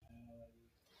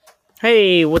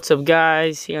Hey, what's up,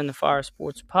 guys? Here on the Fire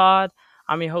Sports Pod.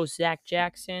 I'm your host, Zach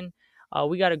Jackson.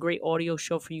 We got a great audio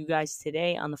show for you guys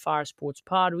today on the Fire Sports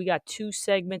Pod. We got two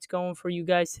segments going for you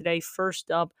guys today. First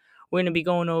up, we're going to be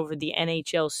going over the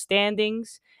NHL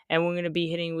standings, and we're going to be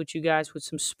hitting with you guys with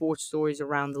some sports stories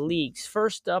around the leagues.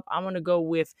 First up, I'm going to go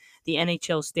with the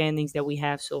NHL standings that we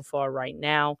have so far right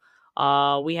now.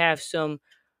 We have some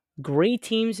great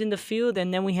teams in the field,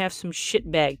 and then we have some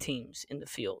shitbag teams in the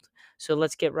field. So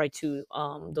let's get right to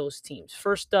those teams.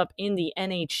 First up in the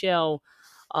NHL,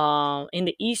 in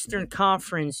the Eastern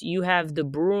Conference, you have the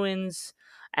Bruins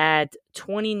at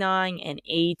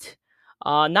 29-8.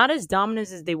 Not as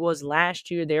dominant as they was last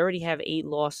year. They already have 8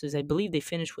 losses. I believe they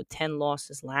finished with 10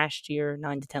 losses last year,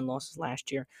 9 to 10 losses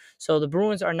last year. So the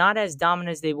Bruins are not as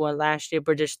dominant as they were last year,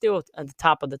 but they're still at the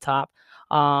top of the top.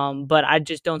 But I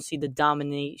just don't see the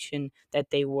domination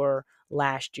that they were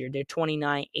last year. They're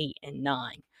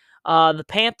 29-8-9. The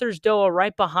Panthers, though, are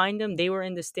right behind them. They were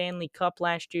in the Stanley Cup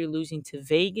last year, losing to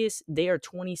Vegas. They are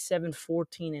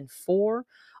 27-14-4.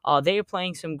 They are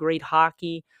playing some great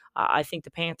hockey. I think the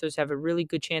Panthers have a really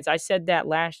good chance. I said that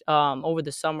last over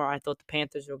the summer. I thought the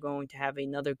Panthers were going to have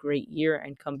another great year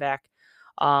and come back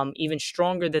even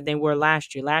stronger than they were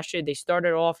last year. Last year, they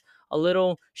started off a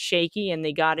little shaky, and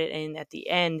they got it in at the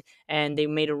end, and they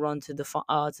made a run to the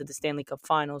Stanley Cup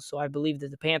Finals. So I believe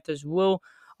that the Panthers will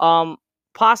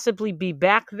possibly be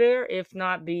back there, if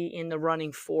not be in the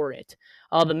running for it.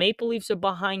 The Maple Leafs are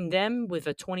behind them with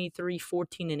a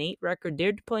 23-14-8 record.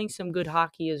 They're playing some good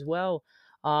hockey as well.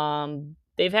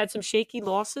 They've had some shaky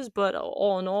losses, but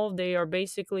all in all, they are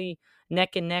basically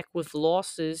neck and neck with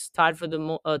losses, tied for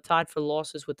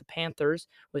losses with the Panthers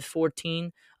with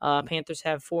 14. Panthers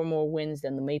have 4 more wins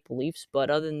than the Maple Leafs, but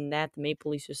other than that, the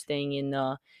Maple Leafs are staying in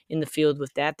the field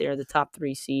with that. They're the top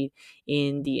 3 seed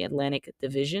in the Atlantic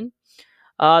Division.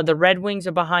 The Red Wings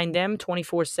are behind them,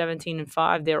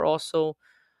 24-17-5. They're also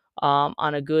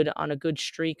on a good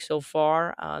streak so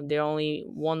far. They're only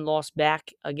 1 loss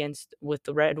back against with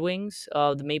the Red Wings.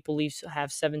 The Maple Leafs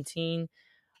have 17,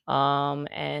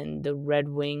 and the Red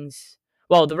Wings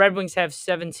have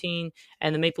 17,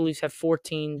 and the Maple Leafs have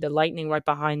 14. The Lightning right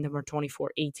behind them are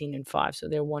 24-18-5, so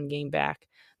they're 1 game back.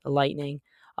 The Lightning,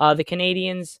 the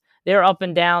Canadians, they're up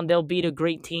and down. They'll beat a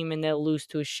great team and they'll lose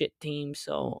to a shit team.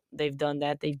 So they've done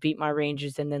that. They've beat my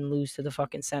Rangers and then lose to the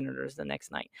fucking Senators the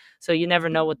next night. So you never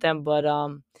know with them, but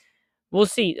we'll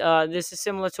see. This is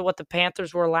similar to what the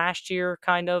Panthers were last year,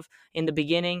 kind of in the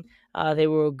beginning. They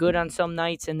were good on some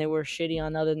nights and they were shitty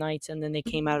on other nights, and then they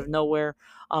came out of nowhere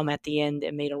at the end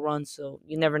and made a run. So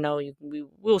you never know.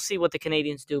 We'll see what the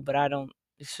Canadians do, but I don't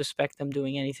suspect them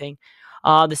doing anything.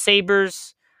 The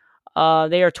Sabres,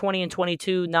 they are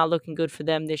 20-22, not looking good for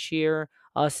them this year.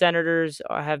 Senators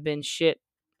have been shit,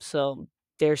 so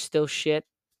they're still shit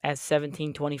at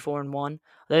 17-24-1.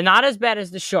 They're not as bad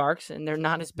as the Sharks, and they're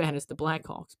not as bad as the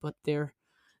Blackhawks, but they're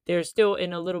still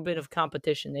in a little bit of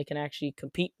competition. They can actually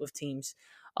compete with teams,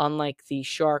 unlike the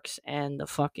Sharks and the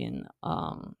fucking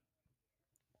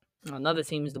another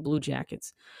team is the Blue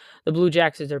Jackets. The Blue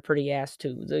Jackets are pretty ass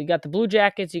too. You got the Blue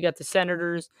Jackets, you got the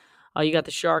Senators, you got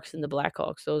the Sharks and the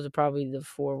Blackhawks. Those are probably the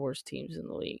 4 worst teams in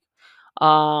the league.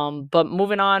 But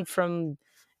moving on from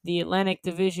the Atlantic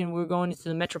Division, we're going into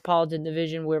the Metropolitan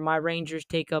Division, where my Rangers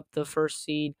take up the first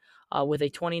seed with a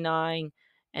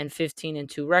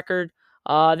 29-15-2 record.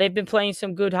 They've been playing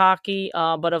some good hockey,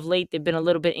 but of late they've been a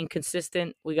little bit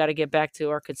inconsistent. We got to get back to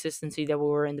our consistency that we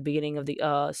were in the beginning of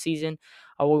the season.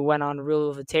 We went on a real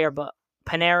of a tear, but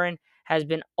Panarin has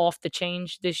been off the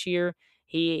change this year.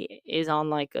 He is on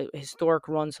like a historic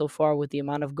run so far with the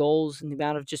amount of goals and the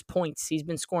amount of just points. He's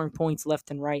been scoring points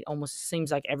left and right, almost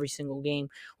seems like every single game.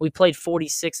 We played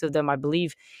 46 of them, I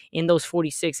believe. In those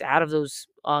 46, out of those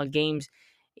games,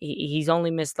 he's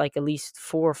only missed like at least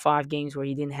 4 or 5 games where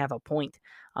he didn't have a point.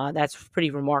 That's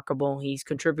pretty remarkable. He's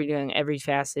contributing every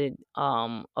facet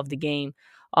of the game.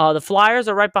 The Flyers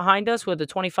are right behind us with a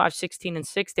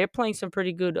 25-16-6. They're playing some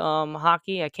pretty good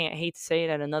hockey. I can't hate to say it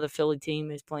that another Philly team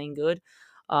is playing good.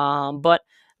 But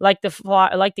like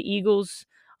the Eagles,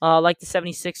 like the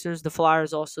 76ers, the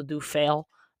Flyers also do fail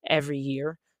every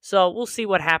year. So we'll see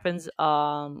what happens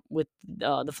with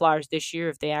the Flyers this year,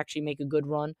 if they actually make a good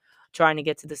run trying to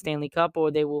get to the Stanley Cup, or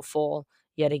they will fall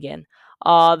yet again.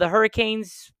 The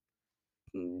Hurricanes,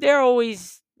 they're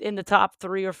always in the top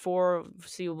 3 or 4.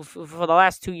 See, for the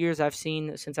last 2 years I've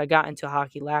seen since I got into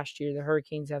hockey last year, the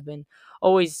Hurricanes have been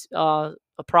always a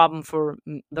problem for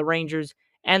the Rangers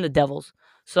and the Devils.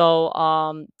 So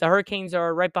the Hurricanes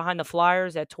are right behind the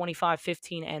Flyers at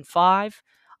 25-15-5.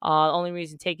 Only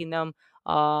reason taking them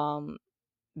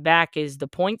back is the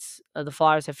points. The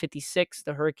Flyers have 56,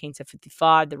 the Hurricanes have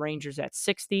 55, the Rangers at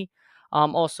 60.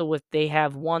 Also, with they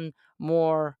have one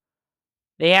more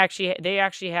they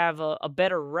actually have a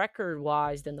better record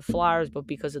wise than the Flyers, but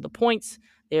because of the points,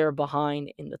 they're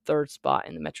behind in the third spot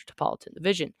in the Metropolitan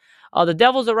Division. The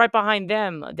Devils are right behind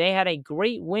them. They had a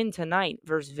great win tonight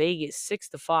versus Vegas,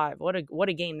 6-5. What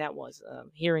a game that was.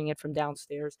 Hearing it from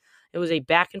downstairs, it was a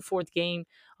back and forth game.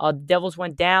 The Devils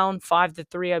went down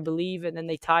 5-3, I believe, and then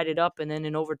they tied it up, and then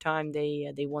in overtime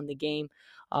they won the game.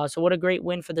 So what a great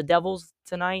win for the Devils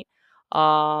tonight. They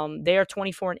are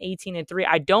 24 and 18 and 3.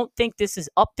 I don't think this is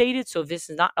updated. So if this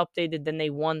is not updated, then they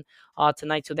won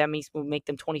tonight. So that means we'll make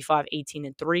them 25, 18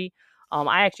 and 3.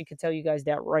 I actually could tell you guys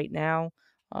that right now.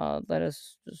 Let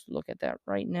us just look at that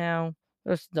right now.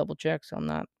 Let's double check so I'm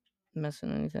not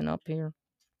messing anything up here.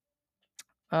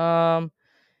 Yeah,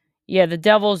 the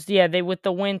Devils, yeah, they with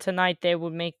the win tonight, they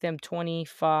would make them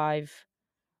 25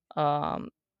 um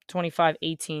 25,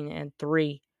 18 and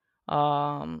 3.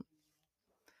 Um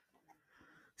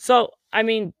So, I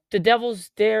mean, the Devils,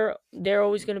 they're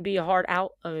always going to be a hard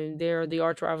out. I mean, they're the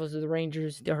arch rivals of the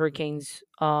Rangers, the Hurricanes.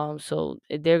 So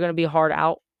they're going to be a hard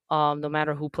out. No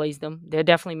matter who plays them, they're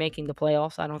definitely making the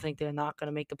playoffs. I don't think they're not going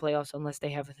to make the playoffs unless they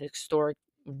have a historic,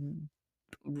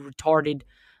 retarded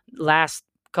last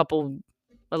couple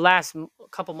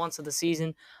couple months of the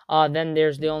season. Then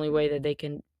there's the only way that they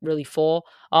can really fall.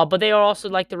 But they are also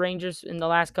like the Rangers in the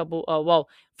last couple. Well,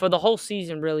 for the whole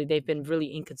season, really, they've been really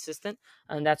inconsistent,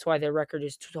 and that's why their record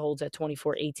holds at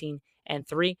 24, 18 and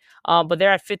 3. But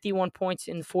they're at 51 points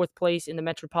in fourth place in the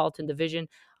Metropolitan Division.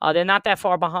 They're not that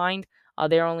far behind.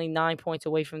 They're only 9 points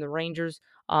away from the Rangers.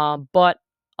 But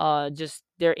just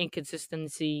their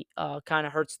inconsistency kind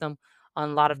of hurts them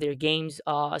on a lot of their games,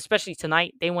 especially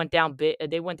tonight. They went down big.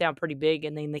 They went down pretty big,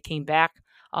 and then they came back.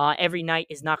 Every night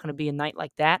is not going to be a night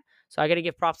like that. So I got to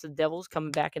give props to the Devils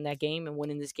coming back in that game and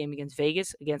winning this game against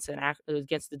Vegas against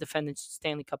the defending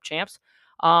Stanley Cup champs.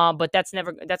 But that's not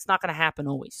going to happen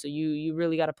always. So you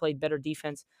really got to play better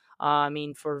defense. I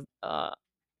mean, for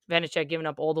Vanacek giving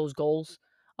up all those goals,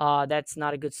 that's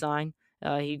not a good sign.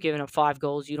 He's giving up 5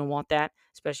 goals. You don't want that,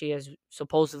 especially as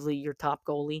supposedly your top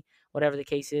goalie, whatever the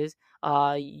case is.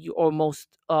 You or most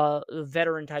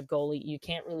veteran type goalie, you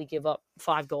can't really give up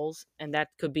 5 goals, and that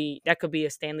could be a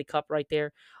Stanley Cup right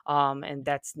there. And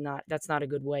that's not a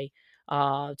good way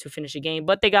to finish a game.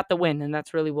 But they got the win, and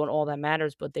that's really what all that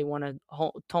matters. But they want to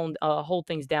hold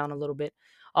things down a little bit.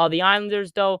 The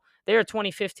Islanders, though, they are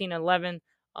 20-15-11.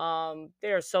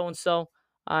 They are so and so.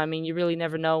 I mean, you really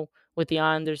never know with the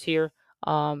Islanders here.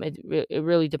 It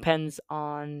really depends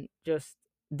on just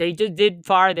they did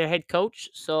fire their head coach.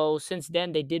 So since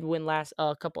then they did win last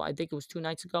couple. I think it was 2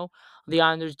 nights ago. The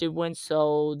Islanders did win,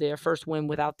 so their first win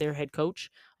without their head coach,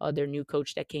 their new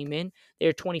coach that came in.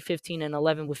 They're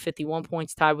 20-15-11 with 51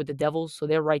 points, tied with the Devils, so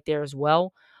they're right there as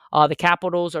well. The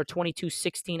Capitals are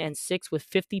 22-16-6 with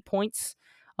 50 points.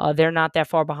 They're not that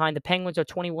far behind. The Penguins are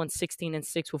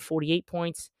 21-16-6 with 48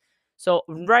 points. So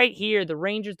right here, the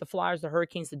Rangers, the Flyers, the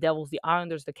Hurricanes, the Devils, the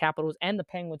Islanders, the Capitals, and the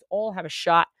Penguins all have a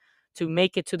shot to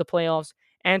make it to the playoffs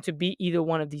and to beat either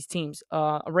one of these teams.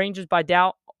 Rangers, by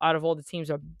doubt, out of all the teams,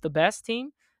 are the best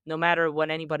team. No matter what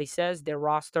anybody says, their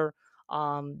roster,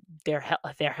 their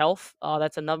health.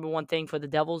 That's a number one thing for the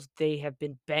Devils. They have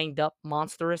been banged up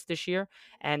monstrous this year,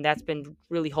 and that's been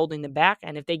really holding them back.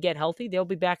 And if they get healthy, they'll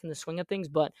be back in the swing of things.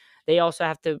 But they also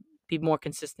have to be more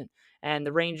consistent. And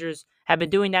the Rangers have been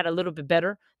doing that a little bit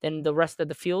better than the rest of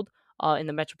the field in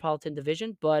the Metropolitan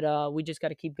Division. But we just got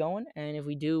to keep going, and if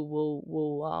we do,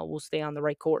 we'll stay on the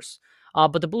right course.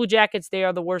 But the Blue Jackets, they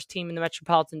are the worst team in the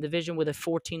Metropolitan Division with a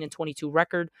 14-22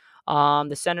 record.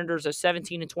 The Senators are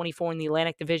 17-24 in the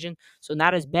Atlantic Division, so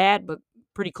not as bad, but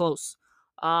pretty close.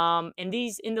 In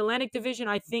the Atlantic Division,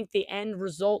 I think the end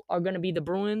result are going to be the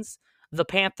Bruins, the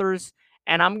Panthers,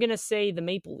 and I'm going to say the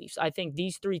Maple Leafs. I think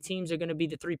these 3 teams are going to be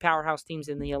the 3 powerhouse teams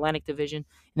in the Atlantic Division.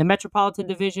 In the Metropolitan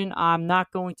Division, I'm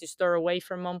not going to stir away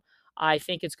from them. I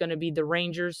think it's going to be the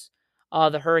Rangers,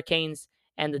 the Hurricanes,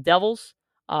 and the Devils.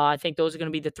 I think those are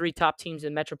going to be the 3 top teams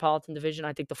in the Metropolitan Division.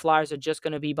 I think the Flyers are just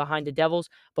going to be behind the Devils,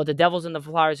 but the Devils and the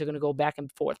Flyers are going to go back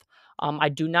and forth. I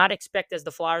do not expect as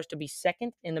the Flyers to be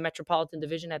second in the Metropolitan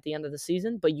Division at the end of the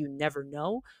season, but you never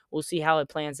know. We'll see how it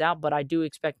plans out, but I do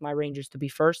expect my Rangers to be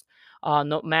first,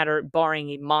 no matter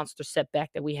barring a monster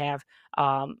setback that we have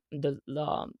the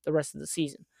rest of the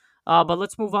season. But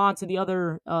let's move on to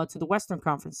the Western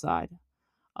Conference side.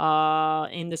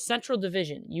 In the Central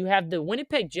Division, you have the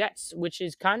Winnipeg Jets, which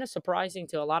is kind of surprising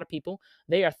to a lot of people.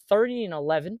 They are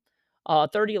 30-11,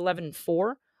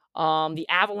 30-11-4. The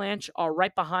Avalanche are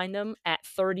right behind them at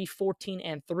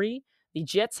 30-14-3. The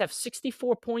Jets have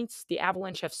 64 points. The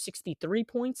Avalanche have 63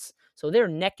 points. So they're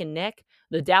neck and neck.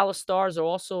 The Dallas Stars are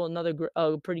also another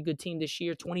pretty good team this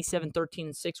year, 27, 13,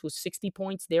 and 6 with 60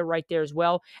 points. They're right there as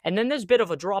well. And then there's a bit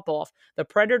of a drop-off. The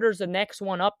Predators, the next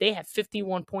one up, they have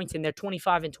 51 points, and they're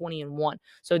 25 and 20 and 1.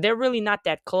 So they're really not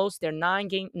that close. They're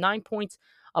 9 points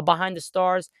behind the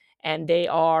Stars, and they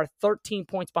are 13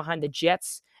 points behind the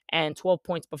Jets and 12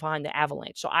 points behind the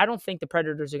Avalanche. So I don't think the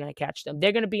Predators are going to catch them.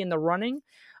 They're going to be in the running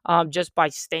just by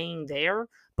staying there,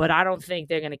 but I don't think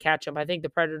they're going to catch them. I think the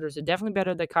Predators are definitely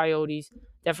better than the Coyotes,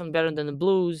 definitely better than the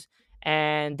Blues,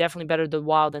 and definitely better than the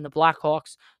Wild and the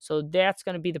Blackhawks. So that's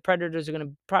going to be the Predators are going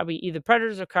to probably either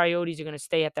Predators or Coyotes are going to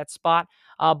stay at that spot.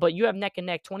 But you have neck and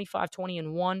neck, 25, 20,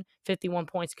 and 1, 51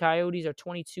 points. Coyotes are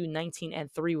 22, 19, and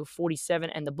 3 with 47,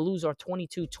 and the Blues are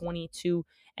 22, 22,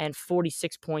 and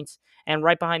 46 points. And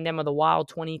right behind them are the Wild,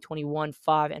 20, 21,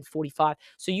 5, and 45.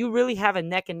 So you really have a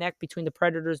neck and neck between the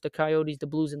Predators, the Coyotes, the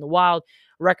Blues, and the Wild,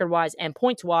 record-wise and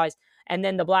points-wise. And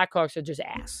then the Blackhawks are just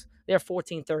ass. They're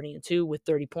 14, 30, and 2 with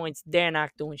 30 points. They're not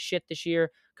doing shit this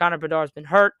year. Connor Bedard's been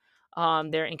hurt.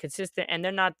 They're inconsistent, and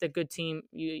they're not the good team.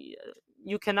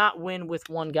 You cannot win with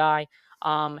one guy.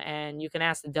 And you can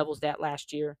ask the Devils that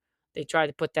last year. They tried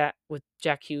to put that with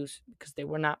Jack Hughes because they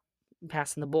were not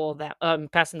passing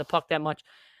the puck that much.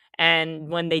 And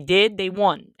when they did, they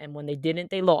won. And when they didn't,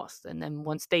 they lost. And then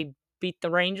once they beat the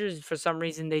Rangers, for some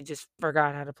reason, they just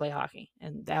forgot how to play hockey.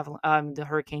 And the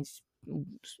Hurricanes,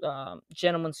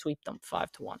 gentlemen, sweep them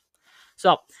 5-1.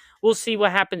 So we'll see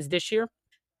what happens this year.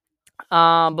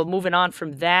 But moving on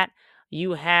from that,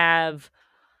 you have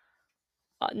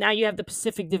now you have the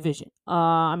Pacific Division.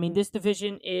 This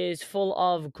division is full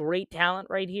of great talent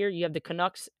right here. You have the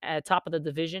Canucks at top of the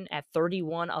division at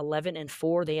 31, 11, and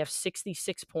 4. They have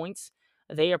 66 points.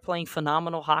 They are playing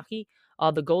phenomenal hockey.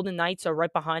 The Golden Knights are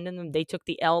right behind them. They took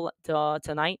the L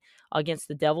tonight against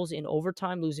the Devils in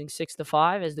overtime, losing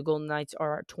 6-5, as the Golden Knights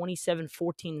are 27,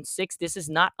 14, and 6. This is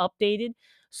not updated,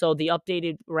 so the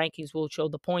updated rankings will show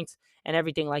the points and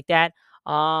everything like that.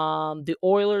 The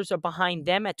Oilers are behind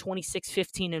them at 26,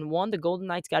 15, and 1. The Golden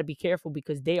Knights got to be careful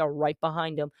because they are right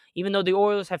behind them. Even though the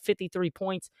Oilers have 53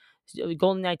 points, the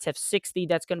Golden Knights have 60.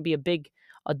 That's going to be a big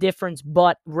difference.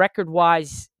 But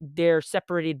record-wise, they're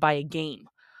separated by a game.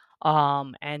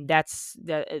 And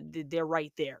they're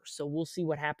right there. So we'll see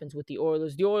what happens with the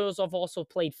Oilers. The Oilers have also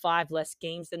played 5 less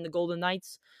games than the Golden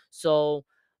Knights. So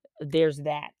there's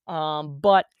that.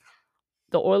 But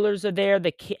the Oilers are there.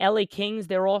 The LA Kings,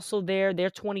 they're also there. They're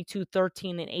 22,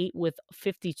 13, and 8 with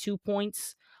 52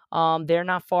 points. They're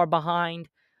not far behind.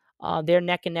 They're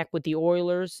neck and neck with the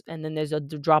Oilers. And then there's a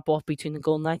drop-off between the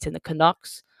Golden Knights and the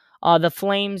Canucks. The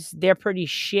Flames, they're pretty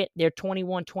shit. They're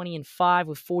 21, 20, and 5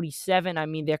 with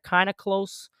 47. They're kind of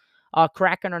close.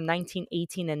 Kraken are 19,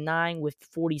 18, and 9 with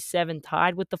 47,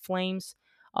 tied with the Flames.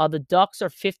 The Ducks are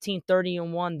 15, 30,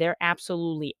 and 1. They're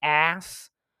absolutely ass.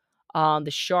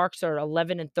 The Sharks are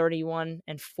 11 and 31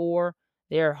 and 4.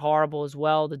 They're horrible as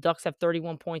well. The Ducks have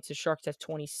 31 points. The Sharks have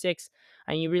 26.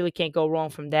 And you really can't go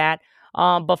wrong from that.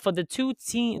 But for the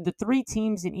 3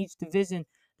 teams in each division,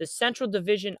 the Central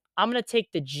Division, I'm going to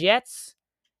take the Jets,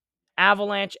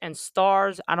 Avalanche, and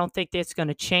Stars. I don't think that's going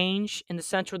to change in the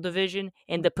Central Division.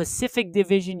 In the Pacific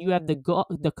Division, you have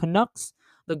the Canucks,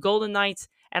 the Golden Knights,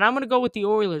 and I'm going to go with the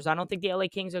Oilers. I don't think the LA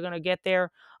Kings are going to get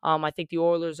there. I think the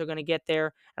Oilers are going to get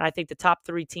there. And I think the top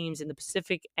 3 teams in the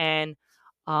Pacific and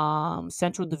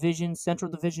Central Division,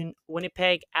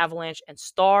 Winnipeg, Avalanche, and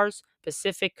Stars,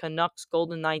 Pacific, Canucks,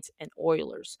 Golden Knights, and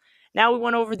Oilers. Now we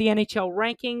went over the NHL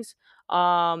rankings.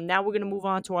 Now we're going to move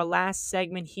on to our last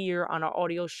segment here on our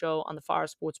audio show on the Fire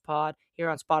Sports Pod here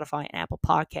on Spotify and Apple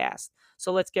Podcasts.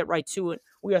 So let's get right to it.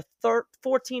 We are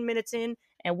 14 minutes in,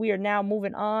 and we are now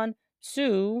moving on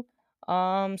to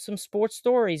some sports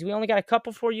stories. We only got a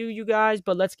couple for you guys,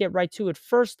 but let's get right to it.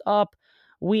 First up,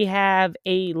 we have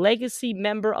a legacy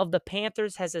member of the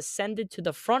Panthers has ascended to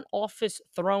the front office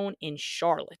throne in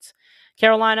Charlotte.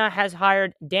 Carolina has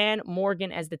hired Dan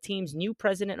Morgan as the team's new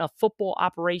president of football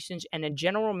operations and a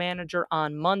general manager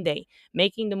on Monday,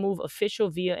 making the move official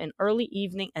via an early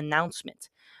evening announcement.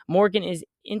 Morgan is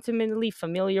intimately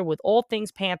familiar with all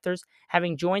things Panthers,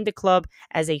 having joined the club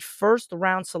as a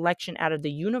first-round selection out of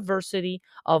the University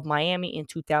of Miami in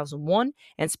 2001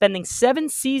 and spending 7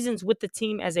 seasons with the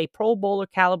team as a Pro Bowler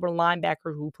caliber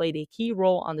linebacker who played a key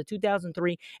role on the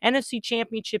 2003 NFC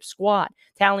Championship squad,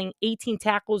 tallying 18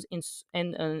 tackles in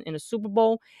a Super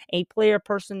Bowl. A player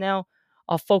personnel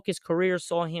focused career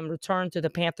saw him return to the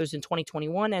Panthers in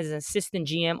 2021 as an assistant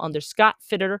GM under Scott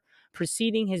Fitter,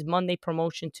 preceding his Monday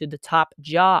promotion to the top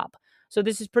job. So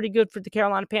this is pretty good for the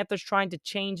Carolina Panthers, trying to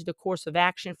change the course of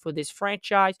action for this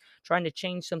franchise, trying to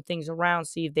change some things around,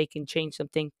 see if they can change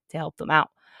something to help them out.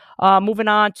 Moving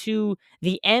on to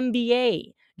the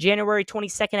NBA. January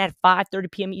 22nd at 5:30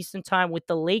 p.m. Eastern Time with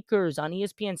the Lakers on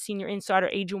ESPN. Senior insider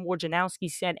Adrian Wojnarowski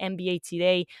said NBA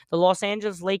Today the Los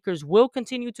Angeles Lakers will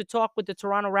continue to talk with the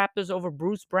Toronto Raptors over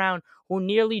Bruce Brown, who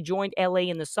nearly joined LA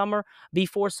in the summer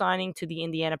before signing to the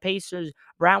Indiana Pacers.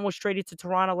 Brown was traded to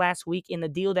Toronto last week in the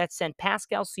deal that sent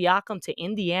Pascal Siakam to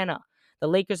Indiana. The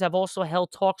Lakers have also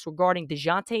held talks regarding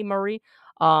DeJounte Murray,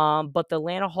 but the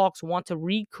Atlanta Hawks want to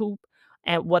recoup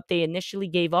at what they initially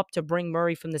gave up to bring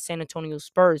Murray from the San Antonio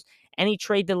Spurs. Any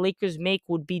trade the Lakers make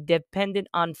would be dependent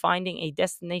on finding a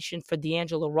destination for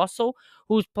D'Angelo Russell,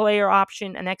 whose player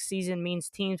option next season means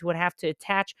teams would have to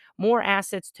attach more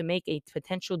assets to make a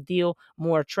potential deal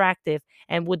more attractive.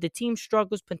 And would the team's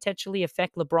struggles potentially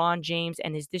affect LeBron James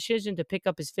and his decision to pick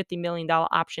up his $50 million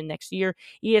option next year?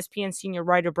 ESPN senior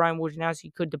writer Brian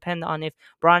Wojnarowski could depend on if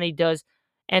Bronny does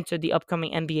enter the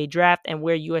upcoming NBA draft and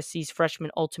where USC's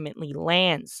freshman ultimately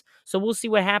lands. So we'll see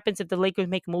what happens if the Lakers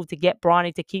make a move to get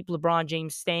Bronny to keep LeBron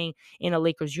James staying in a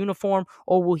Lakers uniform,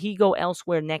 or will he go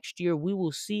elsewhere next year? We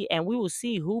will see, and we will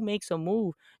see who makes a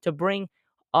move to bring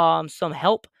some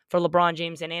help for LeBron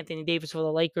James and Anthony Davis for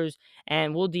the Lakers.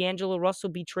 And will D'Angelo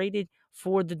Russell be traded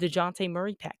for the DeJounte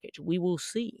Murray package? We will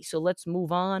see. So let's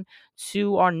move on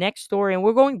to our next story. And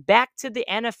we're going back to the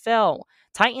NFL.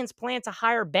 Titans plan to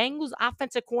hire Bengals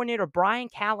offensive coordinator Brian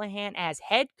Callahan as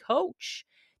head coach.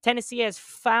 Tennessee has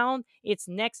found its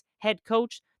next head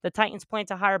coach. The Titans plan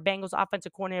to hire Bengals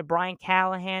offensive coordinator Brian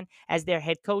Callahan as their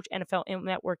head coach. NFL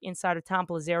Network insider Tom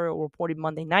Pelissero reported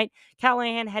Monday night.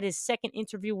 Callahan had his second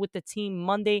interview with the team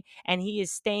Monday, and he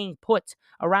is staying put.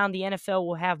 Around the NFL,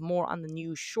 we'll have more on the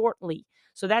news shortly.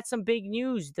 So that's some big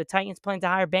news. The Titans plan to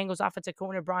hire Bengals offensive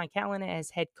coordinator Brian Callahan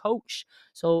as head coach.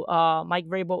 So Mike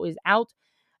Vrabel is out,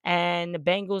 and the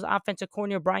Bengals offensive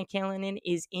coordinator Brian Callahan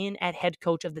is in at head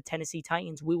coach of the Tennessee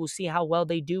Titans. We will see how well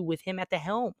they do with him at the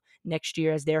helm next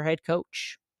year as their head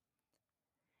coach.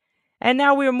 And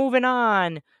now we are moving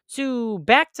on to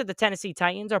back to the Tennessee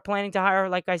Titans are planning to hire,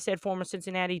 like I said, former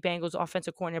Cincinnati Bengals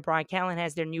offensive coordinator Brian Callahan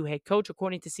as their new head coach.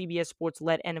 According to CBS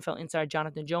Sports-led NFL insider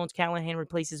Jonathan Jones, Callahan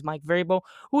replaces Mike Vrabel,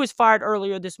 who was fired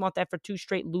earlier this month after 2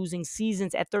 straight losing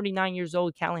seasons. At 39 years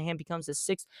old, Callahan becomes the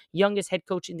 6th youngest head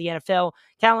coach in the NFL.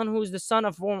 Callahan, who is the son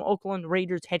of former Oakland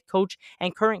Raiders head coach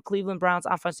and current Cleveland Browns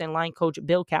offensive line coach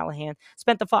Bill Callahan,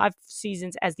 spent the 5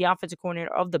 seasons as the offensive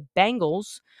coordinator of the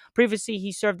Bengals. Previously,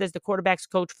 he served as the quarterback's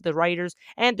coach for the Raiders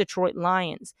and Detroit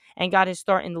Lions and got his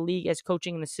start in the league as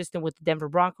coaching an assistant with the Denver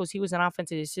Broncos. He was an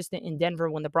offensive assistant in Denver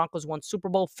when the Broncos won Super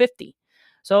Bowl 50.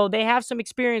 So they have some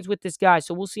experience with this guy.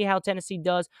 So we'll see how Tennessee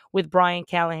does with Brian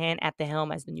Callahan at the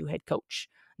helm as the new head coach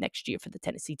next year for the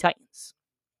Tennessee Titans.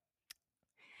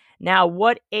 Now,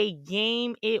 what a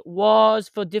game it was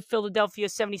for the Philadelphia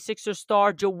 76ers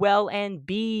star Joel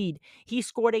Embiid. He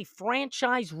scored a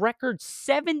franchise record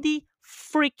 70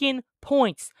 freaking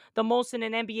points, the most in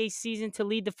an NBA season, to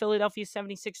lead the Philadelphia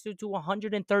 76ers to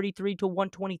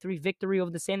 133-123 victory over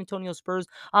the San Antonio Spurs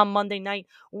on Monday night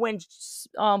when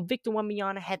Victor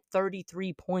Wembanyama had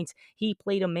 33 points. He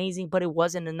played amazing, but it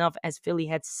wasn't enough as Philly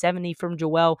had 70 from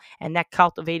Joel, and that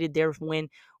cultivated their win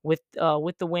with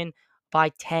the win by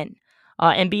 10.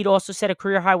 Embiid also set a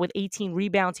career high with 18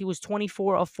 rebounds. He was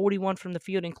 24 of 41 from the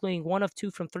field, including 1 of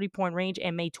 2 from three-point range,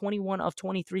 and made 21 of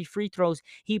 23 free throws.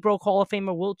 He broke Hall of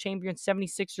Famer Wilt Chamberlain's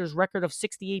 76ers record of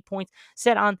 68 points,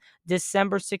 set on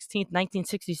December 16,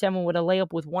 1967, with a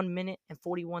layup with 1 minute and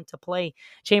 41 to play.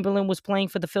 Chamberlain was playing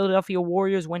for the Philadelphia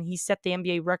Warriors when he set the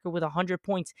NBA record with 100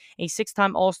 points, a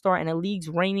 6-time All-Star and a league's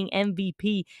reigning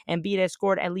MVP. Embiid has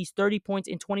scored at least 30 points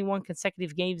in 21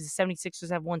 consecutive games. The 76ers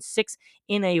have won 6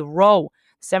 in a row.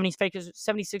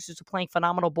 76ers are playing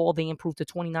phenomenal ball. They improved to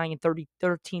 29 and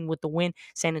 13 with the win.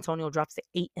 San Antonio drops to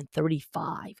 8 and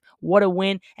 35. What a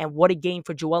win and what a game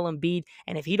for Joel Embiid.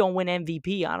 And if he don't win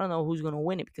MVP, I don't know who's going to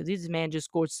win it, because this man just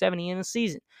scored 70 in a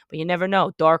season. But you never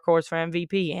know. Dark horse for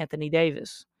MVP, Anthony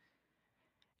Davis.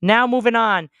 Now moving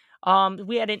on.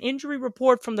 We had an injury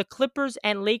report from the Clippers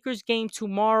and Lakers game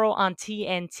tomorrow on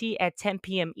TNT at 10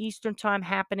 p.m. Eastern time,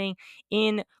 happening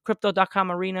in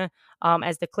Crypto.com Arena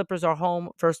as the Clippers are home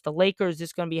versus the Lakers. This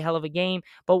is going to be a hell of a game,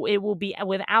 but it will be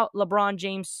without LeBron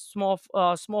James. Small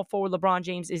forward LeBron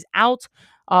James is out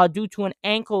due to an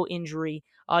ankle injury.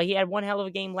 He had one hell of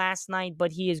a game last night,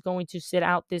 but he is going to sit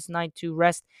out this night to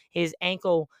rest his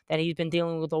ankle that he's been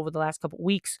dealing with over the last couple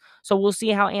weeks. So we'll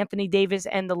see how Anthony Davis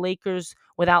and the Lakers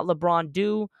without LeBron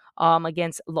do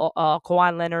against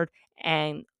Kawhi Leonard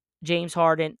and James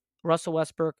Harden, Russell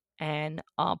Westbrook, and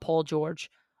Paul George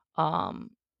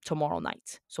um, tomorrow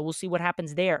night. So we'll see what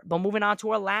happens there. But moving on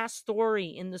to our last story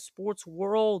in the sports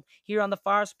world here on the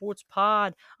Fire Sports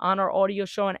Pod on our audio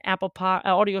show and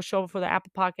audio show for the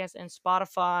Apple Podcast and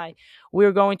Spotify.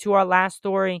 We're going to our last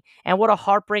story, and what a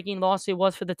heartbreaking loss it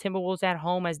was for the Timberwolves at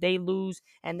home as they lose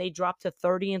and they drop to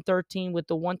 30-13 with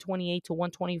the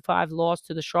 128-125 loss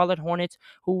to the Charlotte Hornets,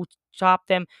 who chopped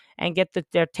them and get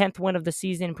their 10th win of the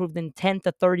season, improved in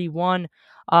 10-31.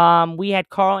 We had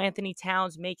Karl Anthony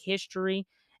Towns make history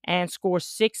and score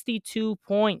 62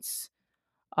 points.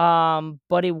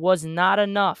 But it was not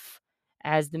enough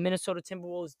as the Minnesota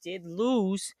Timberwolves did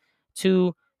lose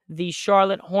to the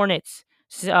Charlotte Hornets.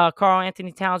 Karl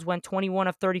Anthony Towns went 21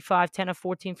 of 35, 10 of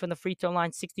 14 from the free throw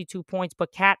line, 62 points.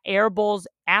 But Cat airballs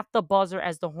at the buzzer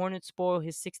as the Hornets spoil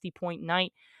his 60-point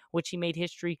night, which he made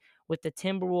history with the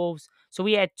Timberwolves. So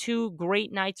we had two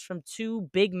great nights from two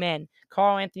big men.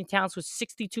 Karl Anthony Towns was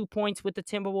 62 points with the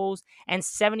Timberwolves and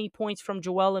 70 points from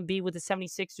Joel Embiid with the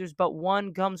 76ers, but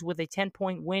one comes with a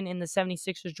 10-point win in the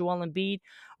 76ers. Joel Embiid,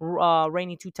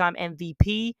 reigning two-time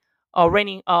MVP,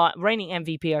 reigning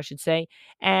MVP, I should say.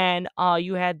 And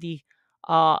you had the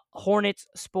Hornets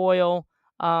spoil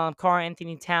Karl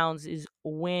Anthony Towns'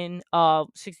 win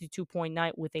 62-point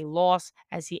night with a loss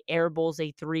as he airballs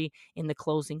a three in the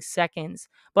closing seconds.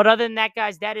 But other than that,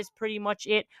 guys, that is pretty much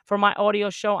it for my audio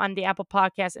show on the Apple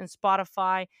Podcast and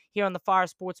Spotify here on the Fire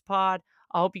Sports Pod.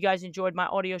 I hope you guys enjoyed my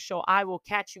audio show. I will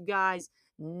catch you guys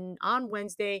on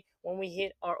Wednesday when we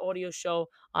hit our audio show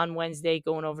on Wednesday,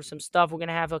 going over some stuff. We're going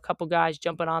to have a couple guys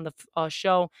jumping on the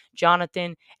show,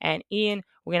 Jonathan and Ian.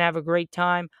 We're going to have a great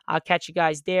time. I'll catch you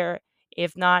guys there.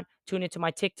 If not, tune into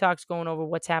my TikToks going over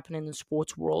what's happening in the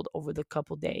sports world over the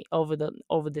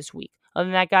over this week. Other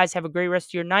than that, guys, have a great rest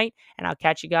of your night, and I'll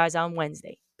catch you guys on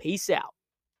Wednesday. Peace out.